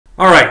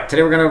Alright,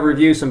 today we're going to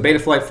review some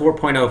Betaflight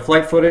 4.0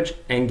 flight footage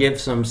and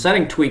give some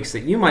setting tweaks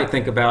that you might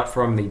think about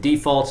from the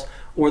defaults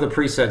or the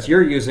presets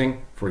you're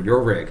using for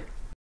your rig.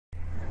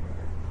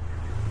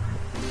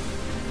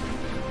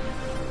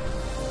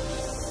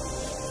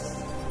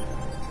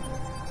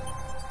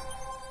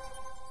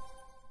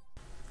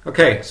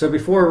 Okay, so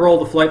before we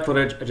roll the flight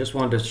footage, I just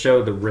wanted to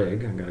show the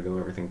rig. I'm going to go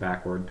everything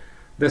backward.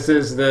 This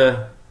is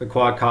the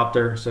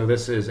quadcopter. So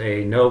this is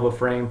a Nova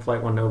frame,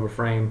 Flight 1 Nova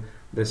frame.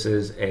 This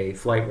is a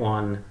Flight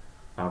 1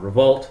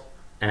 Revolt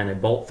and a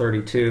Bolt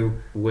 32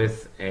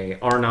 with a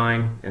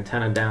R9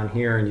 antenna down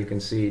here, and you can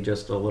see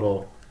just a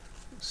little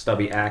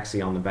stubby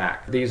axis on the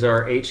back. These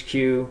are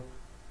HQ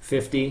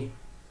 50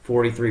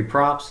 43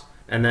 props,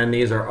 and then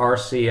these are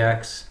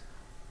RCX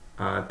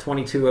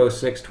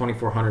 2206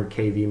 2400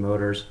 kV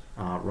motors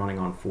running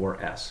on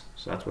 4S.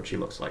 So that's what she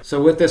looks like.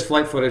 So with this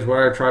flight footage, what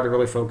I tried to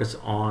really focus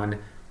on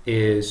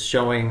is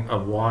showing a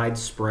wide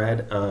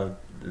spread of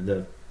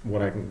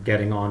what I'm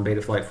getting on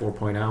Betaflight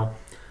 4.0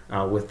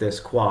 with this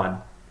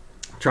quad.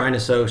 Trying to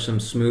show some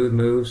smooth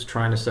moves,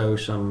 trying to show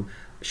some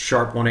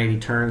sharp 180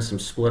 turns, some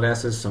split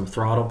S's, some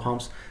throttle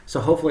pumps. So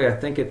hopefully I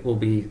think it will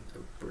be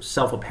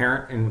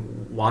self-apparent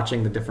in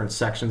watching the different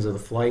sections of the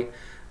flight.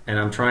 And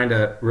I'm trying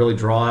to really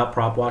draw out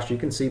prop wash. You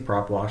can see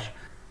prop wash.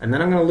 And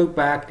then I'm going to loop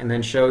back and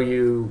then show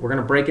you, we're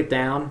going to break it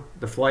down,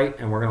 the flight,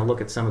 and we're going to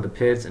look at some of the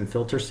PIDs and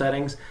filter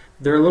settings.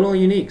 They're a little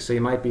unique, so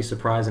you might be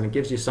surprised, and it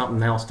gives you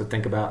something else to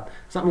think about,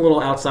 something a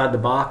little outside the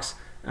box,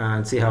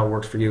 and see how it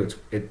works for you.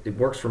 It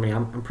works for me.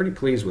 I'm pretty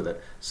pleased with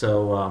it.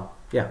 So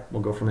yeah,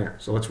 we'll go from there.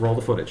 So let's roll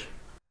the footage.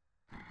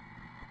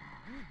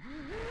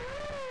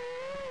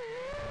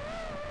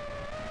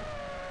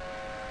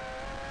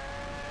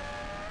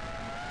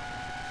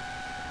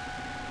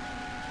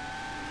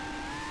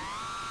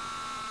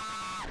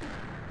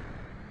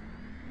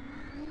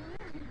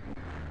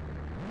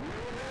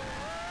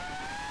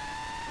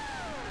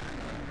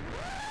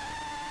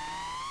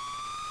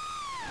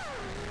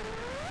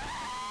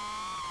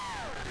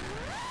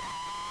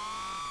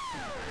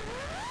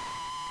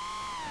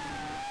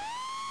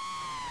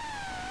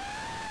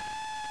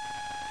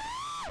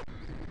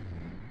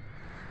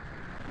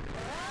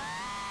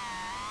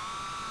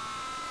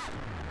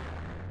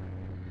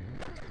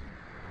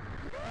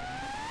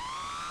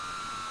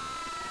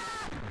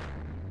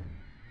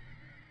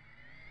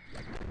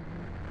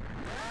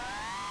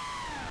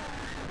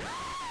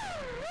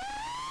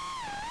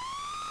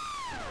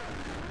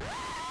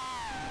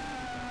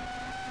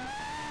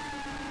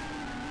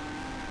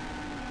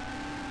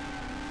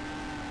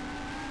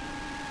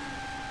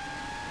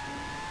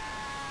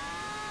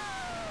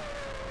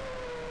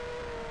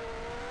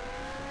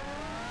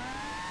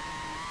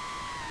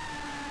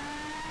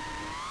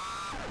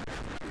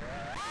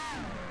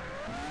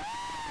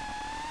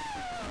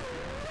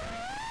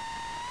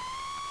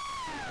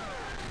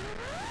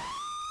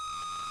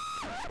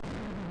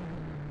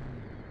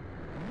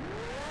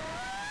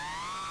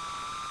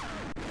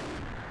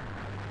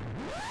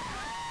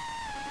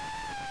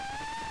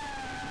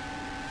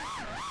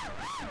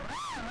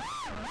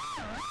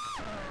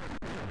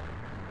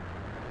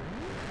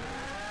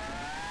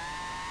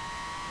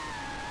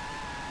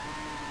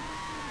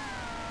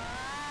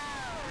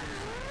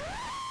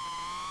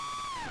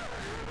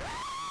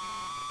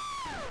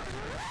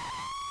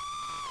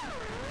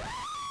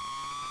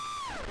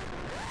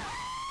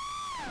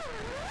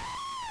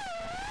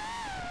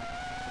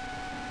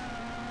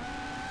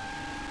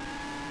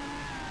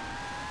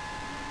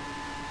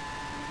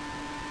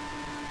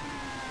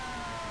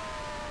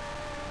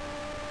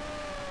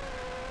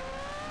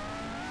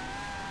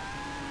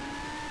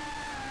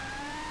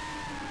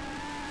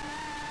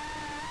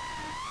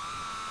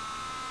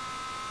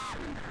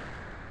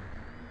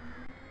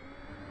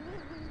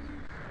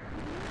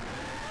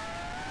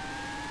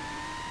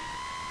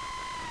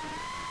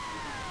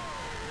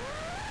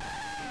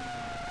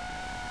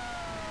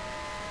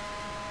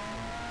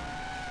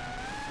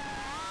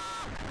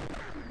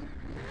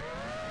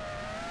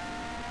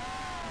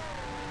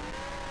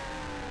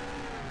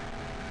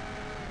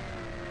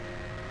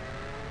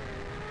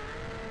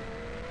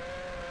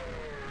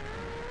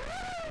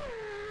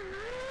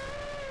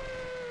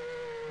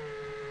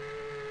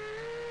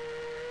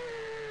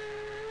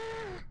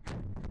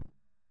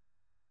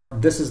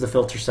 This is the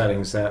filter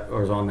settings that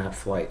was on that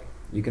flight.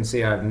 You can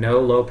see I have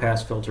no low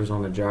pass filters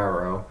on the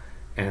gyro,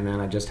 and then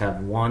I just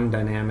have one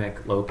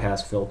dynamic low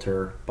pass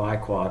filter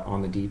bi-quad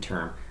on the D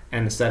term,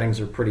 and the settings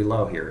are pretty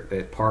low here.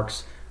 It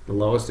parks, the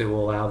lowest it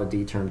will allow the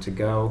D term to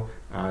go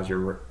as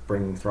you're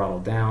bringing throttle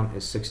down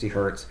is 60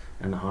 Hertz,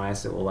 and the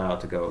highest it will allow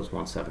it to go is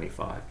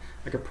 175.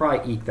 I could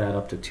probably eke that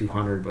up to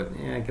 200, but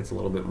it gets a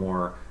little bit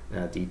more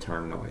D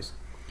term noise.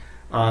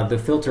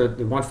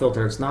 The one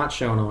filter that's not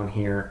shown on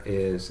here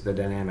is the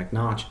dynamic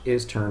notch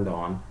is turned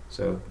on,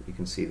 so you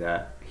can see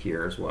that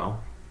here as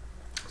well.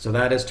 So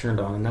that is turned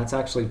on, and that's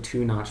actually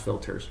 2 notch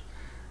filters.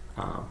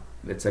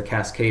 It's a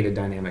cascaded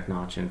dynamic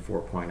notch in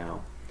 4.0.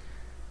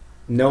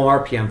 No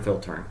RPM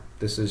filtering.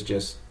 This is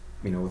just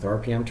with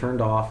RPM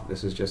turned off.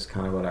 This is just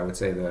kind of what I would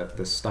say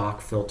the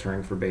stock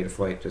filtering for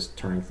Betaflight, just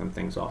turning some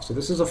things off. So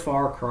this is a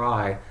far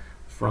cry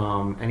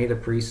from any of the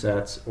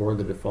presets or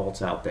the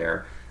defaults out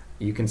there.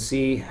 You can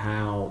see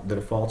how the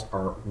defaults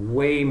are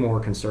way more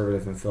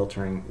conservative in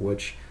filtering,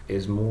 which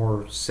is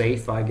more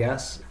safe, I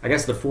guess. I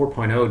guess the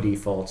 4.0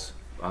 defaults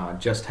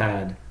just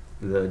had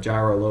the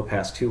gyro low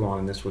pass 2 on,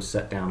 and this was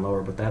set down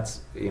lower, but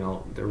that's,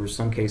 there were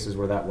some cases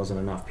where that wasn't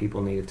enough.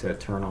 People needed to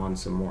turn on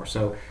some more.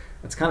 So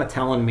it's kind of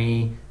telling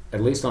me,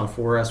 at least on a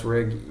 4S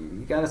rig,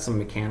 you got some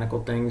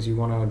mechanical things you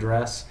want to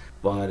address,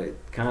 but it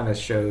kind of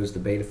shows the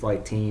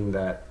Betaflight team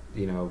that,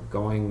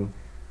 going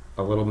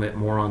a little bit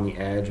more on the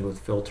edge with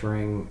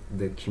filtering,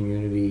 the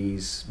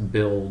community's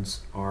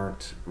builds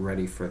aren't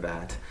ready for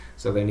that.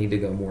 So they need to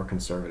go more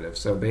conservative.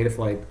 So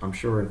Betaflight, I'm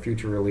sure in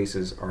future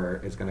releases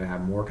is going to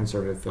have more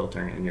conservative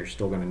filtering, and you're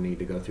still going to need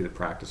to go through the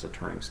practice of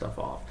turning stuff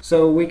off.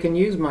 So we can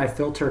use my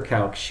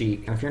FilterCalc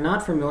sheet. And if you're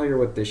not familiar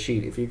with this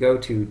sheet, if you go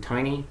to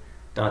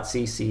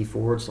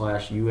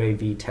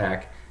tiny.cc/UAV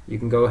tech, you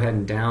can go ahead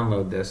and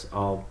download this.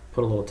 I'll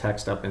put a little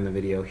text up in the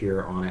video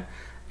here on it.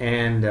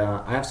 And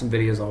I have some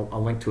videos.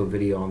 I'll link to a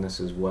video on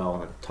this as well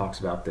that talks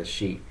about this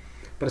sheet.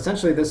 But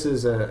essentially this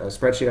is a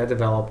spreadsheet I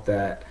developed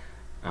that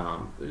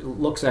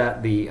looks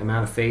at the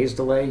amount of phase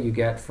delay you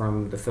get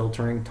from the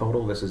filtering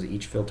total. This is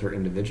each filter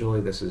individually.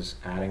 This is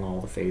adding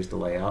all the phase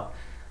delay up.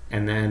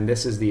 And then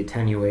this is the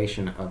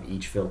attenuation of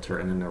each filter,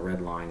 and then the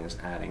red line is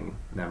adding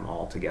them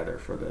all together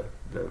for the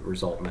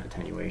resultant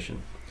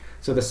attenuation.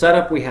 So the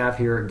setup we have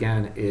here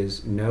again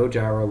is no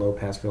gyro low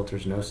pass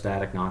filters, no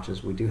static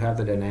notches. We do have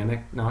the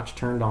dynamic notch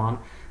turned on,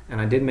 and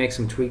I did make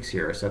some tweaks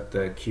here. I set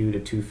the Q to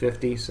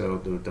 250, so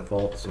the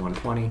default is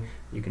 120.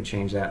 You can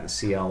change that in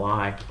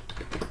CLI.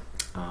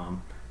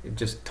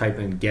 Just type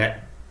in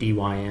get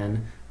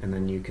DYN, and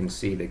then you can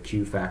see the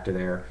Q factor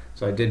there.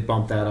 So I did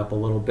bump that up a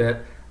little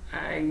bit.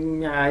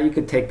 You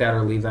could take that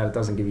or leave that. It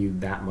doesn't give you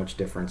that much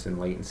difference in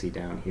latency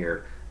down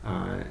here,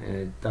 and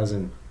it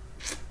doesn't.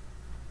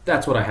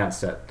 That's what I have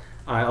set.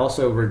 I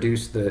also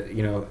reduced the,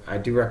 I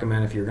do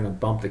recommend if you're going to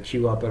bump the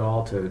Q up at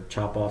all to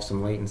chop off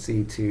some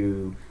latency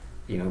to,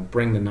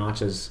 bring the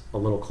notches a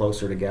little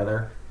closer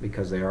together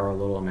because they are a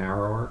little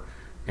narrower,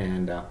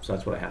 and so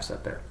that's what I have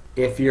set there.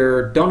 If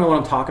you don't know what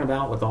I'm talking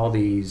about with all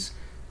these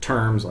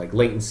terms like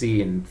latency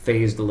and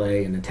phase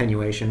delay and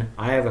attenuation,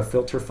 I have a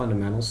Filter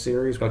Fundamentals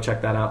series. Go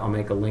check that out. I'll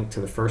make a link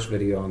to the first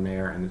video on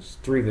there, and there's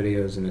 3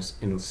 videos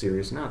in the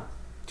series. Not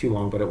too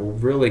long, but it will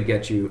really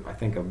get you, I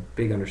think, a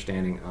big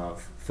understanding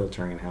of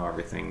filtering and how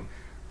everything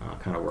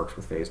kind of works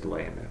with phase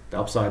delay, and the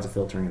upsides of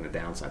filtering and the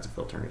downsides of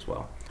filtering as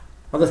well.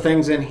 Other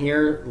things in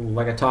here,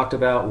 like I talked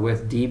about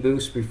with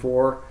DBoost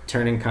before,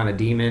 turning kind of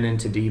DMin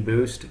into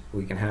DBoost,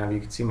 you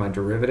can see my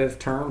derivative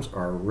terms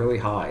are really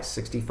high,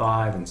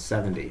 65 and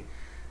 70.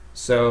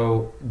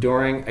 So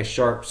during a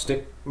sharp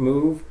stick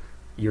move,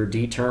 your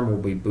D term will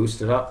be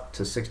boosted up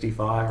to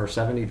 65 or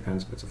 70,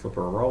 depends if it's a flip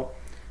or a roll.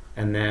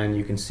 And then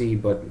you can see,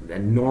 but a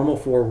normal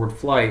forward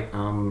flight,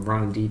 I'm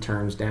running D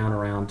terms down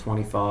around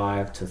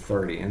 25 to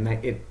 30, and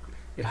it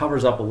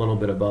hovers up a little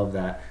bit above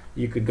that.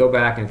 You could go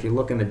back, and if you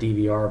look in the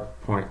DVR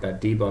point,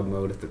 that debug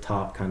mode at the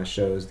top kind of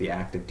shows the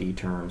active D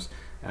terms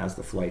as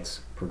the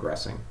flight's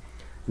progressing.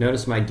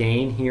 Notice my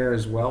gain here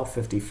as well,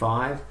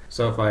 55.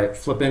 So if I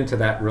flip into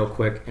that real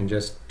quick and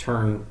just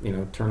turn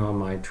on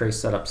my trace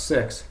setup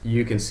 6,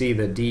 you can see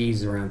the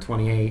D's around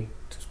 28,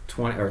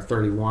 20 or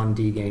 31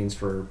 D gains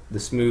for the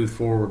smooth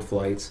forward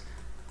flights,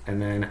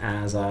 and then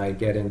as I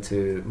get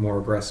into more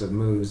aggressive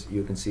moves,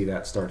 you can see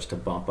that starts to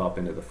bump up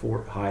into the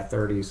high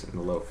 30s and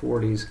the low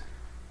 40s.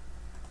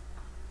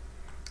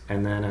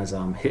 And then as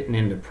I'm hitting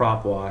into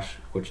prop wash,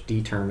 which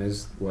D term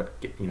is what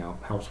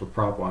helps with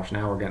prop wash,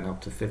 now we're getting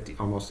up to 50,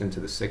 almost into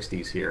the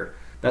 60s here.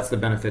 That's the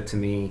benefit to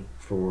me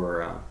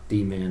for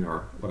DMin,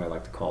 or what I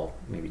like to call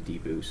maybe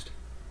DBoost.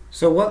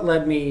 So what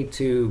led me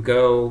to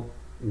go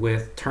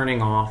with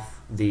turning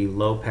off the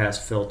low pass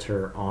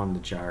filter on the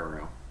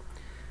gyro?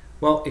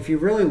 Well, if you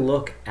really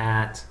look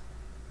at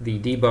the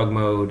debug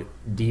mode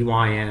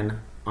DYN_LPF,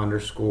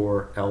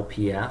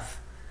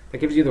 that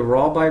gives you the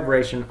raw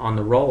vibration on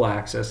the roll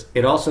axis.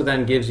 It also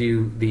then gives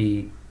you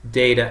the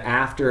data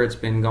after it's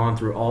been gone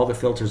through all the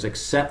filters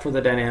except for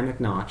the dynamic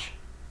notch,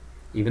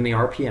 even the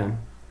RPM.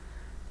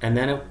 And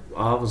then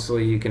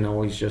obviously you can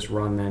always just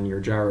run then your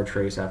gyro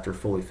trace after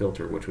fully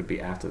filtered, which would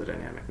be after the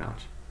dynamic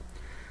notch.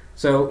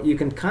 So you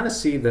can kind of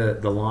see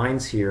the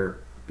lines here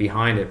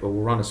behind it, but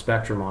we'll run a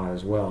spectrum on it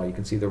as well. You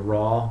can see the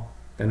raw,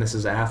 then this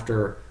is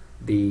after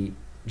the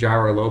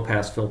gyro low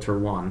pass filter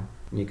 1,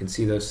 and you can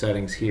see those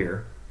settings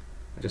here.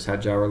 I just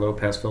had gyro low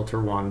pass filter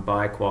 1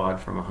 bi-quad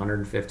from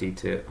 150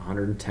 to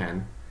 110,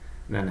 and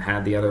then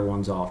had the other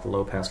ones off. The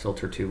low pass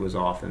filter 2 was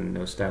off, and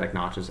no static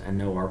notches and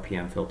no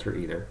RPM filter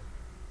either.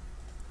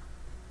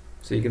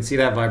 So you can see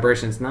that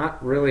vibration. It's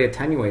not really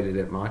attenuated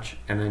it much,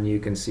 and then you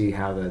can see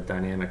how the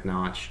dynamic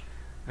notch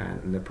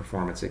and the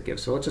performance it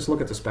gives. So let's just look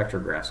at the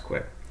spectrographs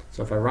quick.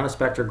 So if I run a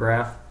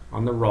spectrograph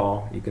on the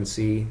raw, you can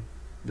see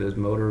those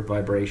motor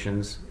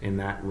vibrations in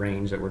that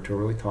range that we're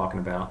totally talking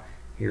about.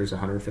 Here's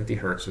 150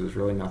 Hertz, so there's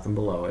really nothing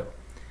below it.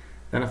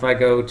 Then if I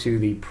go to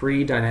the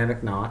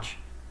pre-dynamic notch,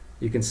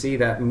 you can see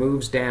that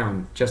moves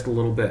down just a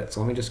little bit.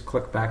 So let me just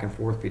click back and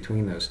forth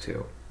between those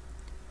two.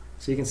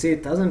 So you can see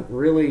it doesn't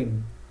really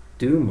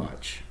do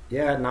much.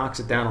 Yeah, it knocks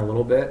it down a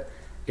little bit.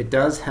 It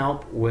does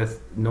help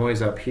with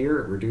noise up here.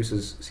 It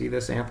reduces, see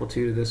this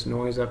amplitude of this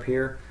noise up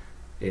here?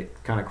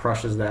 It kind of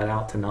crushes that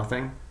out to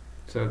nothing.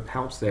 So it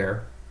helps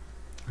there.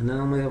 And then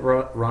I'm going to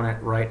run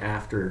it right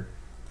after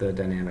the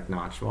dynamic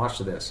notch. Watch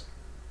this.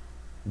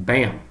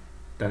 Bam!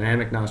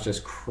 Dynamic notch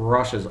just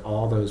crushes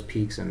all those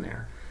peaks in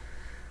there.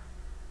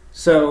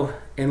 So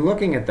in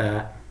looking at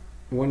that,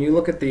 when you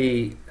look at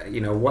the,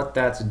 what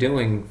that's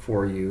doing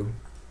for you,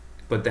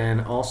 but then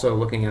also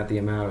looking at the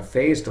amount of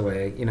phase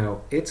delay,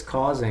 it's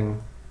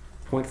causing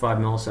 0.5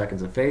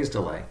 milliseconds of phase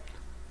delay.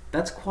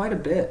 That's quite a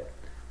bit.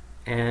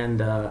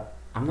 And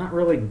I'm not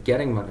really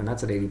getting much, and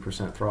that's at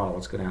 80% throttle.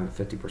 Let's go down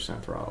to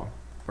 50% throttle,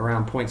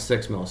 around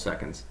 0.6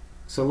 milliseconds.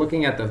 So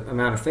looking at the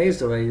amount of phase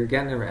delay, you're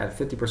getting at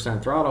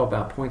 50% throttle,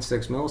 about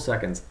 0.6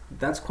 milliseconds.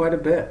 That's quite a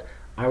bit.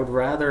 I would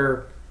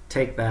rather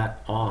take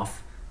that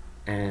off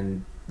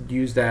and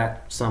use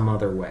that some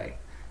other way.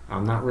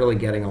 I'm not really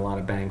getting a lot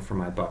of bang for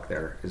my buck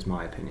there, is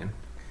my opinion.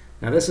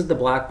 Now this is the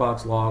black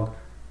box log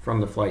from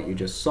the flight you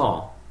just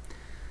saw.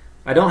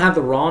 I don't have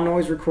the raw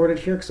noise recorded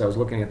here because I was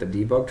looking at the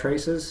debug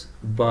traces,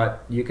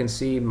 but you can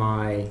see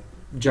my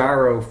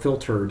gyro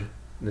filtered.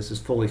 This is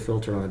fully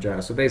filtered on the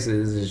gyro. So basically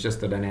this is just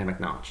the dynamic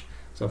notch.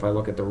 So if I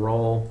look at the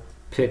roll,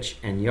 pitch,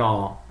 and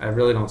yaw, I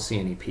really don't see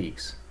any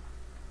peaks.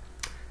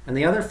 And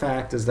the other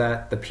fact is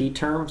that the P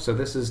term, so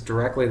this is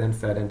directly then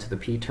fed into the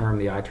P term,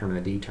 the I term, and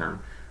the D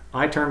term.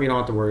 I term you don't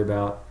have to worry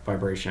about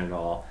vibration at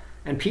all.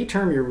 And P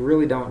term you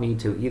really don't need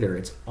to either.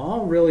 It's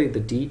all really the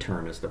D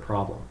term is the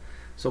problem.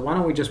 So why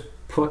don't we just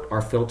put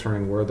our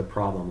filtering where the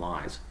problem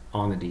lies,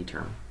 on the D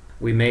term.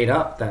 We made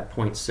up that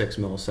 0.6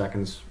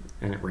 milliseconds,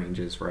 and it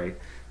ranges, right?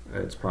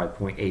 It's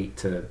probably 0.8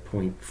 to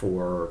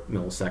 0.4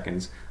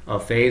 milliseconds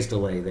of phase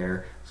delay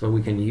there, so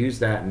we can use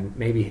that and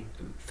maybe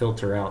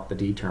filter out the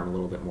D term a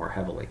little bit more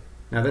heavily.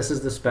 Now this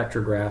is the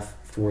spectrograph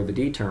for the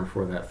D term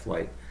for that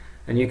flight,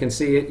 and you can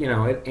see it,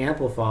 it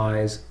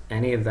amplifies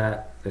any of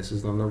that. This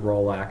is on the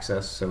roll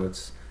axis, so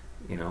it's,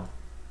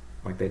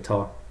 like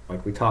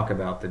we talk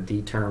about, the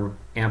D term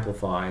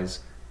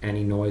amplifies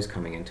any noise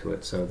coming into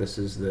it. So this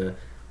is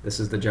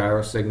the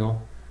gyro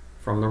signal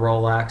from the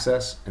roll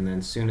axis, and then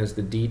as soon as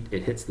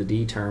it hits the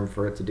D term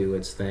for it to do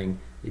its thing,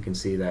 you can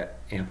see that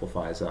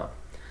amplifies up.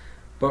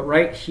 But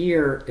right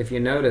here, if you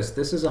notice,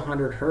 this is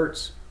 100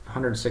 Hertz,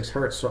 106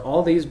 Hertz. So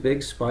all these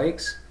big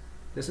spikes,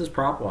 this is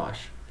prop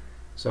wash.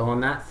 So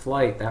on that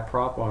flight, that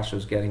prop wash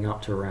was getting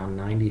up to around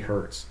 90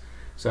 Hertz.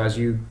 So as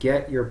you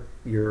get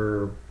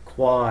your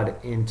quad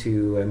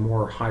into a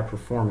more high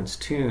performance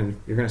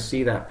tune, you're going to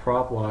see that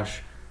prop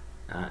wash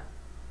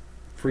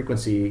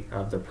frequency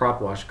of the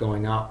prop wash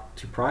going up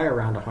to probably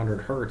around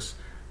 100 Hertz.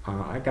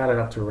 I got it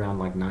up to around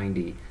like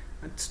 90.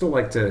 I'd still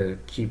like to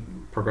keep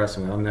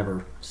progressing. I'm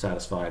never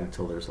satisfied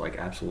until there's like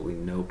absolutely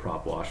no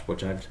prop wash,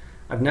 which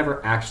I've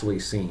never actually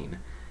seen.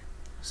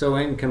 So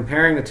in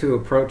comparing the two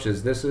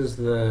approaches, this is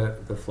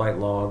the flight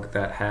log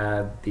that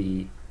had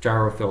the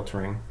gyro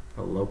filtering,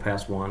 a low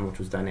pass one, which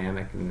was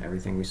dynamic and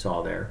everything we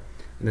saw there.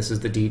 And this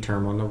is the D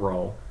term on the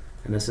roll.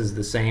 And this is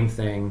the same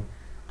thing.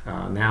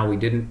 Now we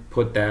didn't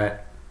put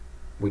that.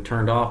 We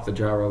turned off the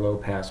gyro low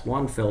pass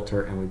 1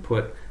 filter, and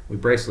we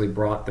basically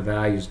brought the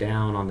values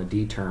down on the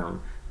D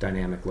term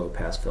dynamic low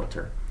pass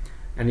filter.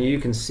 And you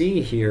can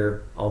see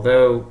here,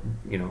 although,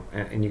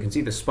 and you can see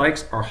the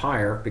spikes are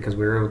higher because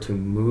we were able to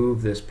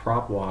move this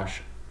prop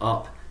wash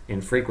up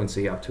in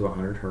frequency up to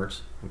 100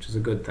 Hertz, which is a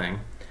good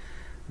thing.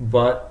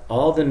 But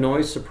all the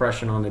noise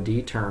suppression on the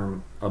D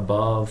term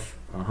above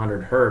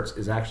 100 Hertz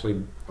is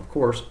actually, of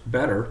course,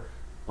 better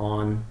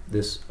on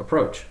this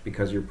approach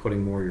because you're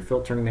putting more of your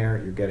filtering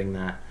there, you're getting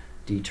that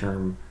D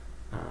term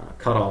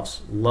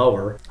cutoffs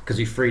lower because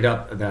you freed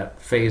up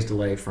that phase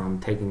delay from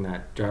taking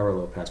that gyro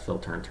low pass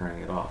filter and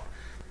turning it off.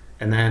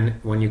 And then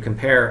when you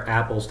compare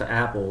apples to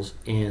apples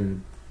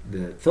in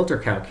the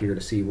FilterCalc here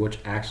to see which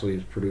actually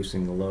is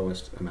producing the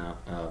lowest amount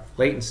of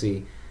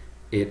latency,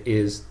 it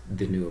is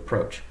the new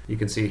approach. You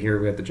can see here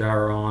we have the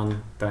gyro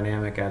on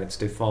dynamic at its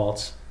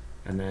defaults,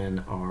 and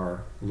then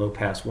our low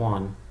pass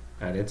 1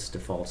 at its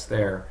defaults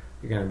there.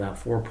 You're getting about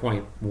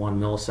 4.1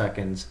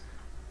 milliseconds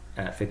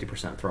at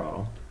 50%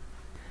 throttle.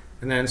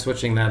 And then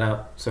switching that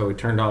up, so we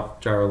turned off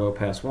gyro low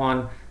pass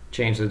 1,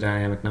 changed the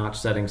dynamic notch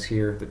settings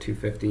here, the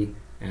 250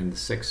 and the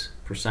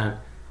 6%,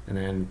 and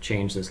then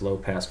changed this low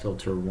pass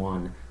filter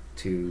 1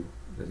 to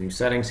the new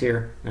settings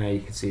here. Now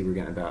you can see we're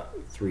getting about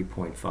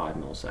 3.5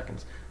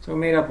 milliseconds. So we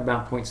made up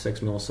about 0.6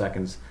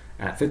 milliseconds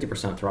at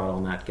 50% throttle,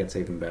 and that gets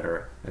even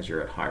better as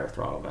you're at higher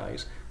throttle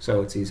values.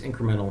 So it's these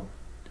incremental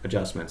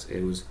adjustments.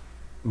 It was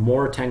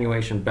more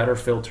attenuation, better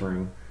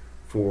filtering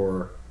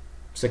for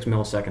 6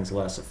 milliseconds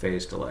less of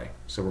phase delay.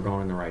 So we're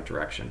going in the right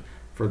direction.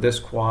 For this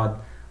quad,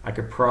 I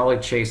could probably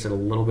chase it a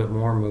little bit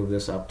more, move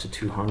this up to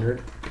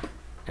 200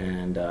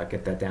 and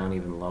get that down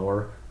even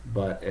lower.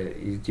 but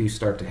you do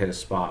start to hit a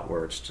spot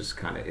where it's just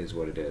kind of is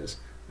what it is,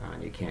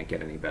 and you can't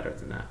get any better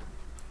than that,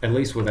 at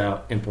least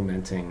without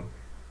implementing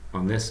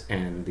on this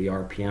end the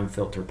RPM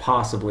filter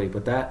possibly,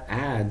 but that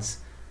adds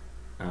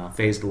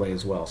phase delay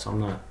as well,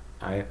 so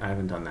I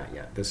haven't done that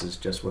yet. This is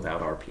just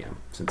without RPM,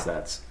 since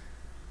that's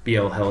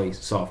BL Heli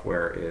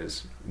software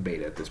is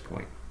beta at this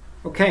point.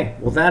 Okay,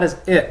 well that is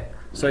it.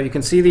 So you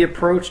can see the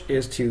approach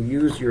is to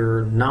use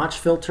your notch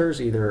filters,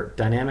 either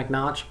dynamic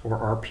notch or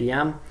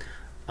RPM,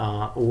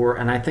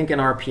 and I think in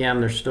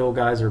RPM there's still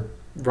guys are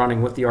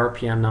running with the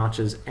RPM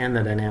notches and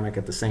the dynamic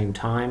at the same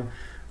time.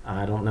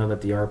 I don't know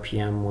that the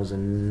RPM was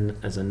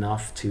as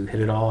enough to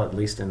hit it all, at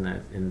least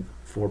in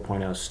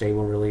 4.0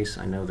 stable release.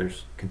 I know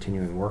there's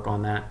continuing work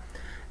on that.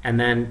 And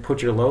then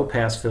put your low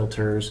pass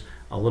filters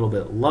a little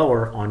bit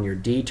lower on your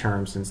D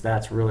term, since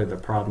that's really the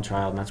problem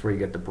child, and that's where you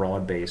get the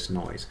broad base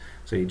noise.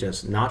 So you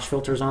just notch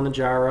filters on the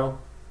gyro,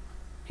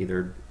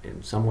 either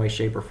in some way,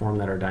 shape, or form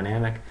that are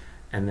dynamic,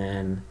 and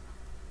then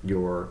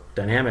your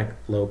dynamic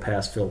low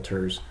pass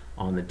filters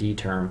on the D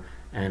term.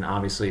 And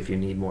obviously if you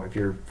need more, if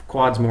your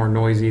quad's more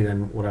noisy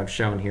than what I've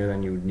shown here,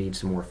 then you would need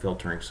some more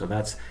filtering. So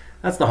that's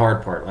the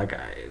hard part. Like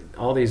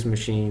all these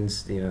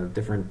machines, you know,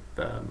 different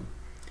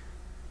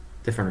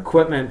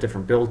equipment,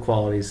 different build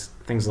qualities,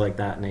 things like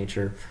that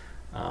nature.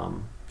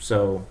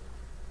 So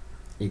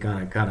you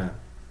gotta kind of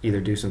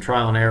either do some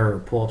trial and error or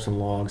pull up some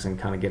logs and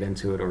kind of get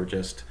into it, or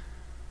just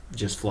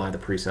fly the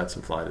presets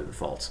and fly the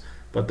defaults.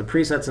 But the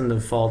presets and the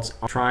defaults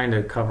are trying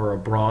to cover a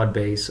broad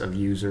base of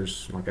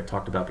users, like I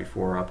talked about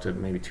before, up to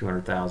maybe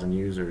 200,000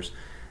 users.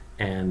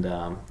 And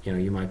you know,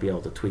 you might be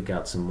able to tweak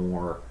out some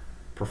more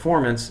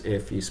performance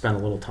if you spend a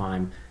little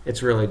time.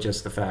 It's really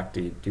just the fact,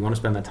 do you want to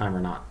spend that time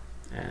or not?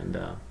 And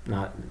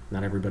not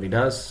everybody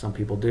does. Some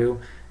people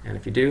do, and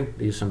if you do,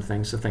 these are some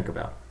things to think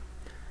about.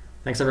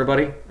 Thanks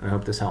everybody, and I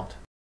hope this helped.